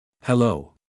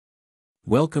Hello.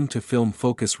 Welcome to Film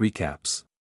Focus Recaps.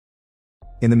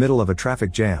 In the middle of a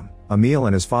traffic jam, Emile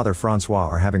and his father Francois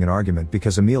are having an argument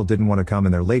because Emile didn't want to come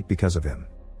and they're late because of him.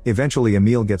 Eventually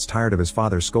Emile gets tired of his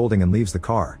father scolding and leaves the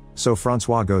car, so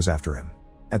Francois goes after him.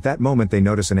 At that moment they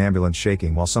notice an ambulance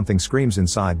shaking while something screams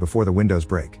inside before the windows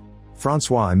break.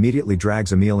 Francois immediately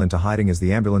drags Emile into hiding as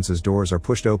the ambulance's doors are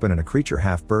pushed open and a creature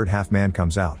half bird half man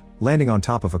comes out, landing on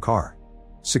top of a car.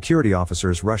 Security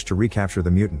officers rush to recapture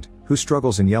the mutant, who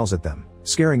struggles and yells at them,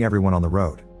 scaring everyone on the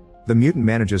road. The mutant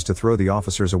manages to throw the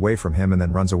officers away from him and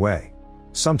then runs away.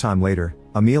 Sometime later,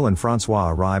 Emile and Francois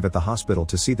arrive at the hospital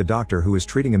to see the doctor who is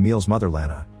treating Emile's mother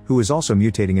Lana, who is also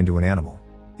mutating into an animal.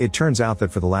 It turns out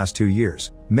that for the last 2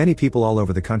 years, many people all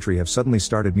over the country have suddenly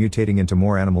started mutating into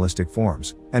more animalistic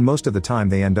forms, and most of the time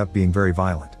they end up being very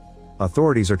violent.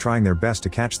 Authorities are trying their best to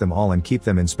catch them all and keep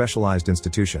them in specialized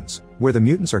institutions, where the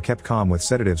mutants are kept calm with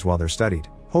sedatives while they're studied,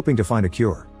 hoping to find a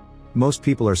cure. Most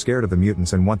people are scared of the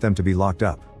mutants and want them to be locked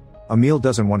up. Emile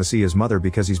doesn't want to see his mother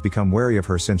because he's become wary of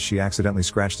her since she accidentally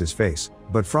scratched his face,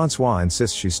 but Francois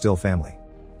insists she's still family.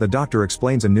 The doctor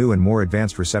explains a new and more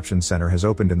advanced reception center has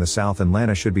opened in the south and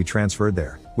Lana should be transferred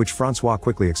there, which Francois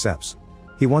quickly accepts.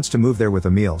 He wants to move there with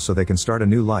Emile so they can start a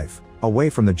new life, away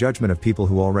from the judgment of people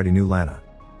who already knew Lana.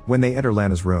 When they enter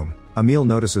Lana's room, Emile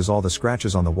notices all the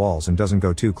scratches on the walls and doesn't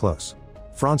go too close.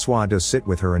 Francois does sit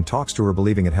with her and talks to her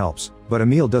believing it helps, but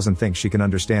Emile doesn't think she can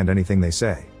understand anything they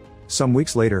say. Some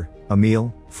weeks later,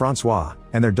 Emile, Francois,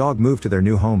 and their dog move to their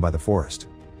new home by the forest.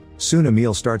 Soon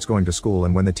Emile starts going to school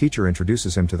and when the teacher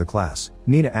introduces him to the class,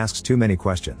 Nina asks too many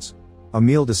questions.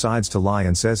 Emile decides to lie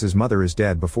and says his mother is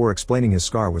dead before explaining his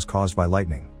scar was caused by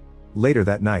lightning. Later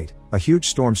that night, a huge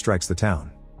storm strikes the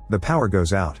town. The power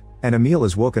goes out, and Emile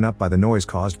is woken up by the noise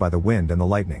caused by the wind and the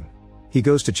lightning. He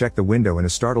goes to check the window and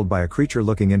is startled by a creature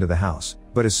looking into the house,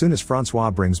 but as soon as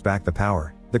Francois brings back the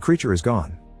power, the creature is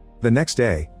gone. The next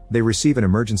day, they receive an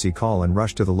emergency call and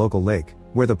rush to the local lake,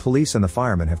 where the police and the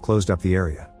firemen have closed up the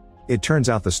area. It turns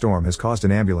out the storm has caused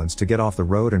an ambulance to get off the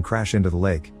road and crash into the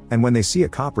lake, and when they see a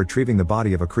cop retrieving the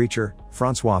body of a creature,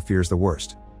 Francois fears the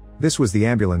worst. This was the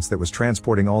ambulance that was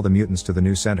transporting all the mutants to the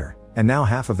new center, and now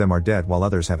half of them are dead while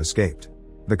others have escaped.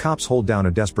 The cops hold down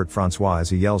a desperate Francois as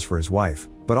he yells for his wife,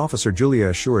 but Officer Julia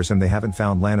assures him they haven't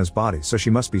found Lana's body so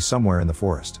she must be somewhere in the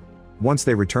forest. Once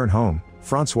they return home,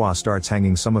 Francois starts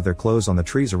hanging some of their clothes on the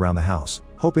trees around the house,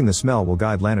 hoping the smell will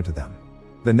guide Lana to them.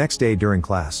 The next day during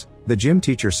class, the gym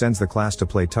teacher sends the class to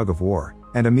play tug of war,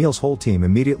 and Emile's whole team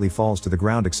immediately falls to the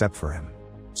ground except for him.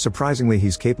 Surprisingly,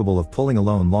 he's capable of pulling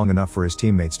alone long enough for his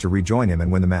teammates to rejoin him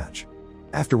and win the match.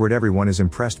 Afterward, everyone is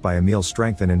impressed by Emile's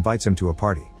strength and invites him to a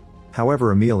party.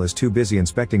 However, Emile is too busy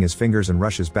inspecting his fingers and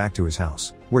rushes back to his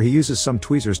house, where he uses some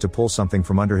tweezers to pull something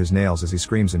from under his nails as he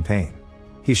screams in pain.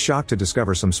 He's shocked to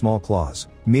discover some small claws,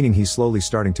 meaning he's slowly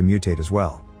starting to mutate as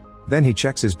well. Then he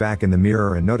checks his back in the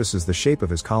mirror and notices the shape of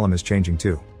his column is changing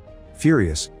too.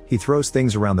 Furious, he throws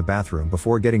things around the bathroom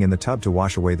before getting in the tub to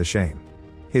wash away the shame.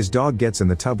 His dog gets in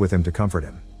the tub with him to comfort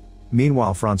him.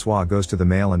 Meanwhile, Francois goes to the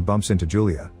mail and bumps into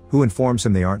Julia, who informs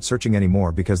him they aren't searching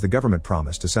anymore because the government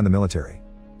promised to send the military.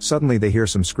 Suddenly they hear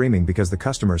some screaming because the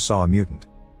customers saw a mutant.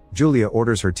 Julia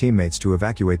orders her teammates to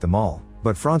evacuate the mall,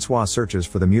 but Francois searches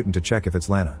for the mutant to check if it's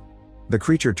Lana. The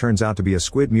creature turns out to be a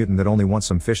squid mutant that only wants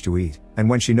some fish to eat, and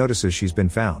when she notices she's been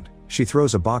found, she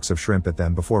throws a box of shrimp at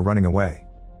them before running away.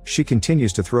 She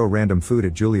continues to throw random food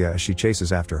at Julia as she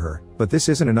chases after her, but this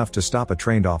isn't enough to stop a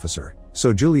trained officer,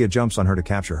 so Julia jumps on her to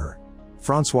capture her.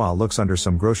 Francois looks under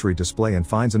some grocery display and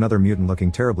finds another mutant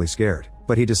looking terribly scared,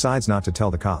 but he decides not to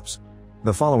tell the cops.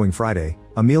 The following Friday,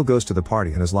 Emile goes to the party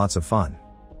and has lots of fun.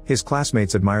 His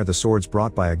classmates admire the swords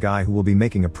brought by a guy who will be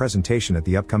making a presentation at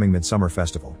the upcoming Midsummer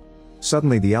Festival.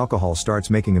 Suddenly the alcohol starts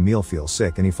making Emile feel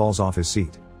sick and he falls off his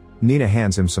seat. Nina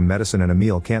hands him some medicine and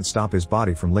Emile can't stop his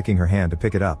body from licking her hand to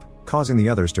pick it up, causing the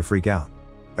others to freak out.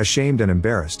 Ashamed and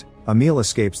embarrassed, Emile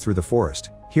escapes through the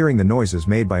forest, hearing the noises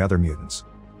made by other mutants.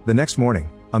 The next morning,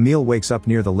 Emile wakes up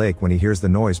near the lake when he hears the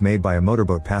noise made by a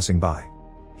motorboat passing by.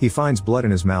 He finds blood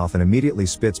in his mouth and immediately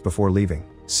spits before leaving,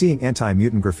 seeing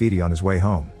anti-mutant graffiti on his way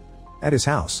home. At his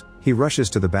house, he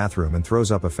rushes to the bathroom and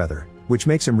throws up a feather, which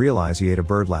makes him realize he ate a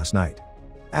bird last night.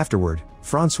 Afterward,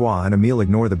 Francois and Emile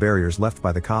ignore the barriers left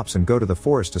by the cops and go to the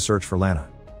forest to search for Lana.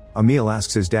 Emile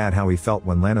asks his dad how he felt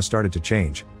when Lana started to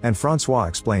change, and Francois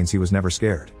explains he was never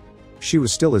scared. She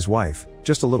was still his wife,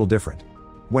 just a little different.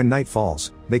 When night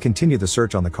falls, they continue the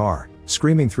search on the car,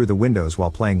 screaming through the windows while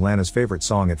playing Lana's favorite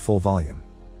song at full volume.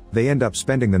 They end up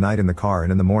spending the night in the car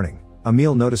and in the morning,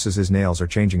 Emile notices his nails are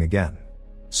changing again.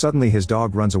 Suddenly his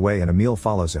dog runs away and Emile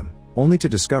follows him, only to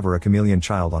discover a chameleon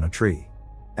child on a tree.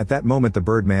 At that moment the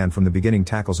Birdman from the beginning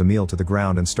tackles Emil to the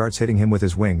ground and starts hitting him with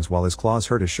his wings while his claws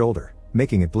hurt his shoulder,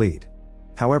 making it bleed.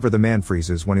 However, the man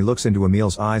freezes when he looks into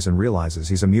Emil's eyes and realizes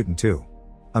he's a mutant too.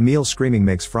 Emil's screaming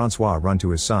makes Francois run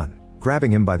to his son,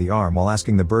 grabbing him by the arm while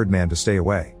asking the Birdman to stay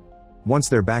away. Once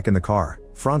they're back in the car,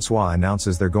 Francois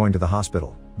announces they're going to the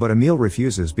hospital, but Emil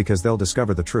refuses because they'll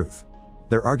discover the truth.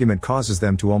 Their argument causes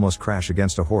them to almost crash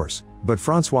against a horse, but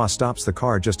Francois stops the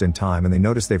car just in time and they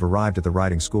notice they've arrived at the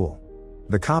riding school.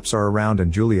 The cops are around and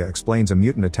Julia explains a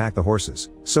mutant attacked the horses,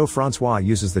 so Francois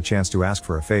uses the chance to ask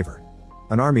for a favor.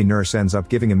 An army nurse ends up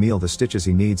giving Emil the stitches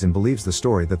he needs and believes the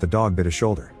story that the dog bit his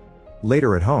shoulder.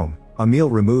 Later at home, Emil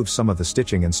removes some of the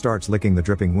stitching and starts licking the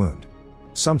dripping wound.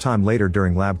 Sometime later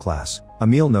during lab class,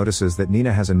 Emil notices that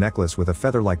Nina has a necklace with a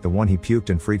feather like the one he puked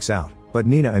and freaks out, but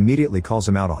Nina immediately calls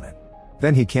him out on it.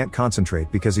 Then he can't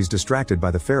concentrate because he's distracted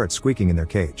by the ferrets squeaking in their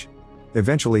cage.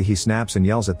 Eventually he snaps and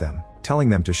yells at them, telling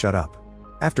them to shut up.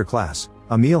 After class,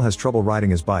 Emil has trouble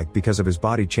riding his bike because of his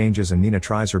body changes and Nina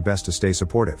tries her best to stay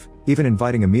supportive, even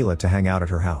inviting Emila to hang out at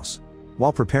her house.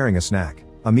 While preparing a snack,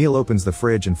 Emil opens the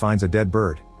fridge and finds a dead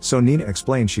bird, so Nina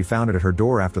explains she found it at her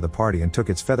door after the party and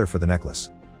took its feather for the necklace.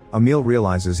 Emil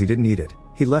realizes he didn't eat it,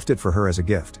 he left it for her as a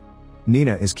gift.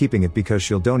 Nina is keeping it because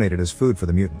she'll donate it as food for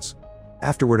the mutants.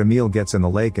 Afterward Emil gets in the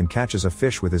lake and catches a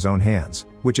fish with his own hands,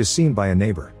 which is seen by a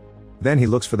neighbor. Then he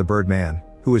looks for the Birdman,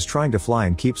 who is trying to fly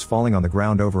and keeps falling on the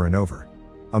ground over and over.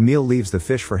 Emil leaves the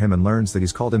fish for him and learns that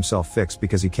he's called himself Fix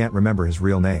because he can't remember his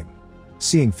real name.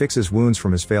 Seeing Fix's wounds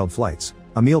from his failed flights,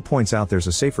 Emil points out there's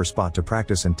a safer spot to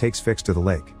practice and takes Fix to the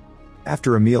lake.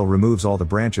 After Emil removes all the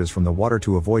branches from the water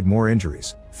to avoid more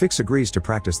injuries, Fix agrees to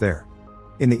practice there.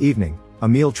 In the evening,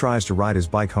 Emil tries to ride his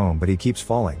bike home but he keeps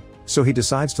falling, so he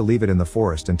decides to leave it in the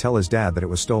forest and tell his dad that it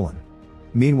was stolen.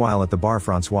 Meanwhile at the bar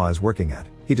Francois is working at,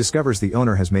 he discovers the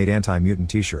owner has made anti-mutant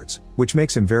t-shirts, which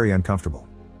makes him very uncomfortable.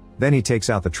 Then he takes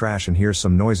out the trash and hears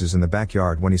some noises in the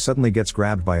backyard when he suddenly gets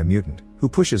grabbed by a mutant, who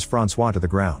pushes Francois to the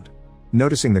ground.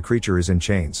 Noticing the creature is in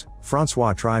chains,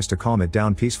 Francois tries to calm it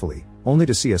down peacefully, only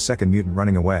to see a second mutant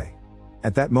running away.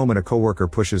 At that moment a coworker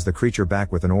pushes the creature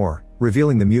back with an oar,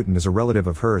 revealing the mutant is a relative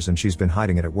of hers and she's been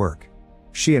hiding it at work.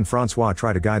 She and Francois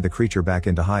try to guide the creature back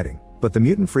into hiding, but the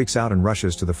mutant freaks out and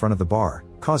rushes to the front of the bar,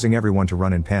 causing everyone to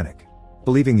run in panic.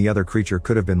 Believing the other creature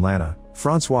could have been Lana,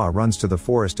 Francois runs to the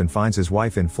forest and finds his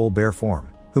wife in full bear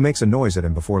form, who makes a noise at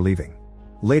him before leaving.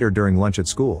 Later during lunch at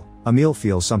school, Emil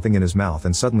feels something in his mouth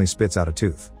and suddenly spits out a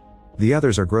tooth. The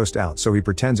others are grossed out so he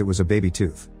pretends it was a baby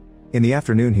tooth. In the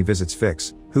afternoon he visits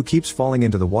Fix, who keeps falling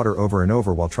into the water over and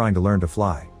over while trying to learn to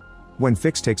fly. When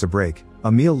Fix takes a break,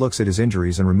 Emil looks at his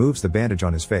injuries and removes the bandage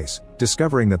on his face,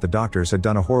 discovering that the doctors had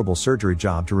done a horrible surgery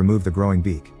job to remove the growing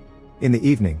beak. In the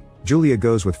evening, Julia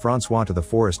goes with Francois to the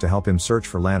forest to help him search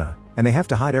for Lana, and they have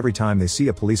to hide every time they see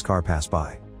a police car pass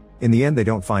by. In the end they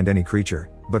don't find any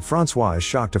creature, but Francois is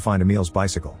shocked to find Emil's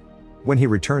bicycle. When he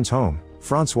returns home,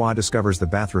 Francois discovers the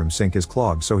bathroom sink is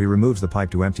clogged so he removes the pipe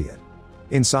to empty it.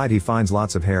 Inside he finds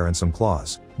lots of hair and some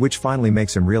claws, which finally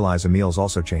makes him realize Emil's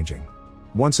also changing.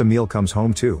 Once Emil comes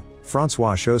home too,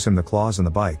 Francois shows him the claws and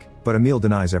the bike, but Emil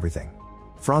denies everything.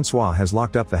 Francois has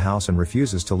locked up the house and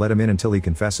refuses to let him in until he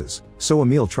confesses, so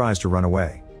Emil tries to run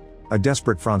away. A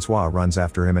desperate Francois runs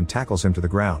after him and tackles him to the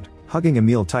ground, hugging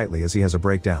Emil tightly as he has a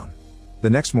breakdown. The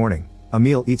next morning,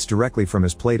 Emil eats directly from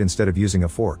his plate instead of using a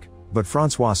fork, but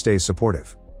Francois stays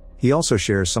supportive. He also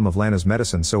shares some of Lana's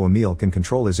medicine so Emil can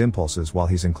control his impulses while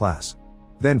he's in class.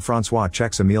 Then Francois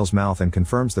checks Emil's mouth and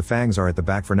confirms the fangs are at the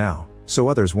back for now, so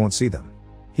others won't see them.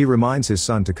 He reminds his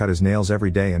son to cut his nails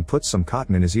every day and puts some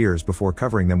cotton in his ears before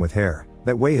covering them with hair,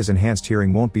 that way his enhanced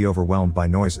hearing won't be overwhelmed by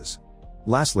noises.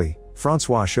 Lastly,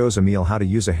 Francois shows Emil how to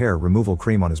use a hair removal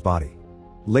cream on his body.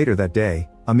 Later that day,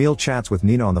 Emil chats with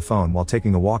Nina on the phone while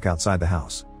taking a walk outside the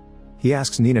house. He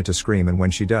asks Nina to scream and when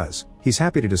she does, he's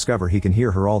happy to discover he can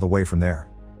hear her all the way from there.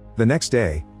 The next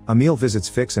day, Emil visits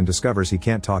Fix and discovers he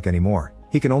can't talk anymore,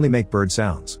 he can only make bird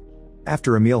sounds.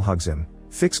 After Emil hugs him,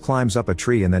 Fix climbs up a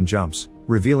tree and then jumps,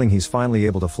 revealing he's finally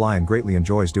able to fly and greatly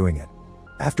enjoys doing it.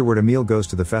 Afterward Emil goes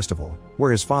to the festival,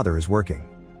 where his father is working.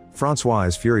 Francois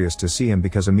is furious to see him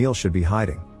because Emil should be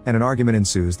hiding, and an argument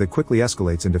ensues that quickly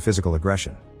escalates into physical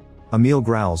aggression. Emil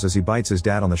growls as he bites his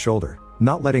dad on the shoulder,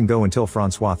 not letting go until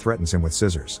Francois threatens him with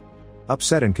scissors.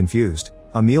 Upset and confused,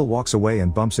 Emil walks away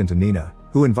and bumps into Nina,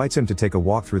 who invites him to take a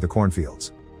walk through the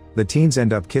cornfields. The teens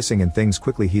end up kissing and things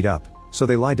quickly heat up, so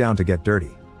they lie down to get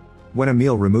dirty. When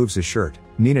Emil removes his shirt,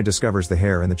 Nina discovers the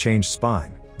hair and the changed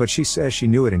spine, but she says she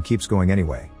knew it and keeps going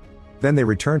anyway. Then they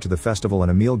return to the festival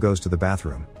and Emil goes to the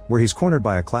bathroom, where he's cornered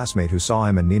by a classmate who saw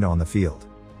him and Nina on the field.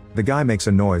 The guy makes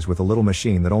a noise with a little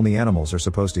machine that only animals are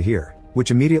supposed to hear,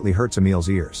 which immediately hurts Emil's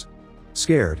ears.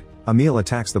 Scared, Emil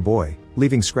attacks the boy,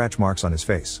 leaving scratch marks on his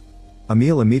face.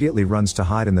 Emil immediately runs to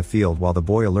hide in the field while the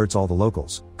boy alerts all the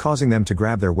locals, causing them to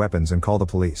grab their weapons and call the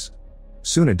police.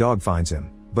 Soon a dog finds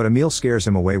him, but Emil scares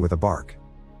him away with a bark.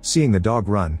 Seeing the dog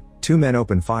run, 2 men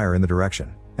open fire in the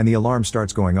direction, and the alarm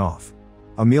starts going off.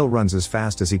 Emil runs as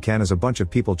fast as he can as a bunch of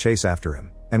people chase after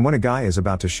him, and when a guy is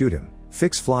about to shoot him,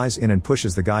 Fix flies in and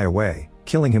pushes the guy away,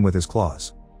 killing him with his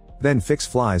claws. Then Fix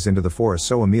flies into the forest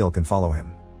so Emil can follow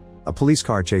him. A police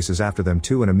car chases after them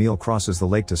too and Emil crosses the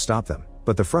lake to stop them,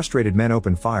 but the frustrated men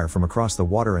open fire from across the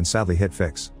water and sadly hit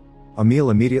Fix. Emil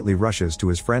immediately rushes to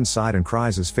his friend's side and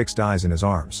cries as Fix dies in his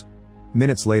arms.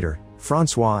 Minutes later,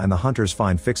 Francois and the hunters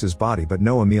find Fix's body but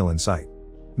no Emil in sight.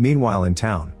 Meanwhile in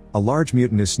town, a large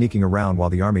mutant is sneaking around while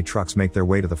the army trucks make their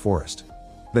way to the forest.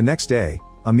 The next day,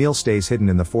 Emil stays hidden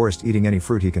in the forest eating any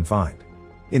fruit he can find.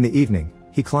 In the evening,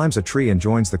 he climbs a tree and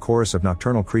joins the chorus of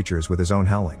nocturnal creatures with his own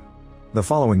howling. The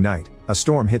following night, a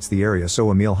storm hits the area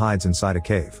so Emil hides inside a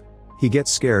cave. He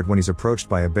gets scared when he's approached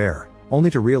by a bear, only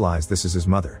to realize this is his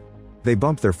mother. They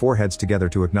bump their foreheads together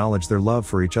to acknowledge their love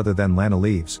for each other. Then Lana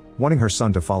leaves, wanting her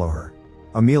son to follow her.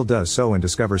 Emil does so and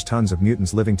discovers tons of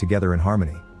mutants living together in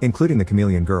harmony, including the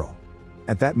chameleon girl.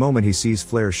 At that moment he sees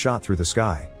flares shot through the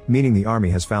sky, meaning the army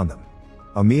has found them.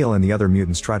 Emil and the other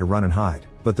mutants try to run and hide,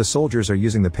 but the soldiers are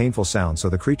using the painful sound so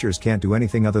the creatures can't do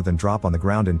anything other than drop on the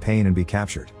ground in pain and be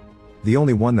captured. The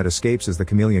only one that escapes is the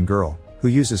chameleon girl, who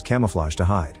uses camouflage to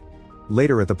hide.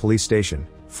 Later at the police station,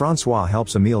 Francois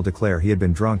helps Emil declare he had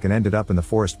been drunk and ended up in the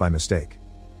forest by mistake.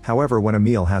 However, when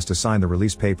Emil has to sign the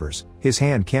release papers, his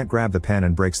hand can't grab the pen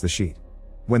and breaks the sheet.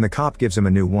 When the cop gives him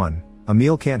a new one,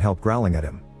 Emil can't help growling at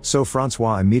him, so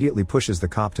Francois immediately pushes the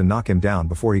cop to knock him down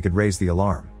before he could raise the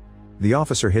alarm. The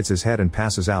officer hits his head and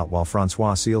passes out while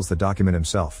Francois seals the document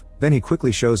himself, then he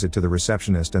quickly shows it to the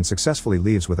receptionist and successfully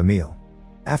leaves with Emil.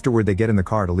 Afterward they get in the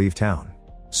car to leave town.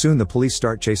 Soon the police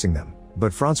start chasing them,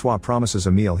 but Francois promises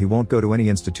Emil he won't go to any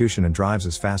institution and drives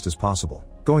as fast as possible,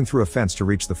 going through a fence to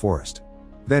reach the forest.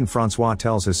 Then Francois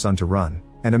tells his son to run,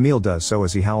 and Emil does so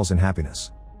as he howls in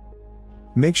happiness.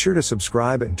 Make sure to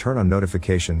subscribe and turn on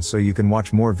notifications so you can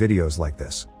watch more videos like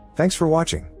this. Thanks for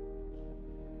watching.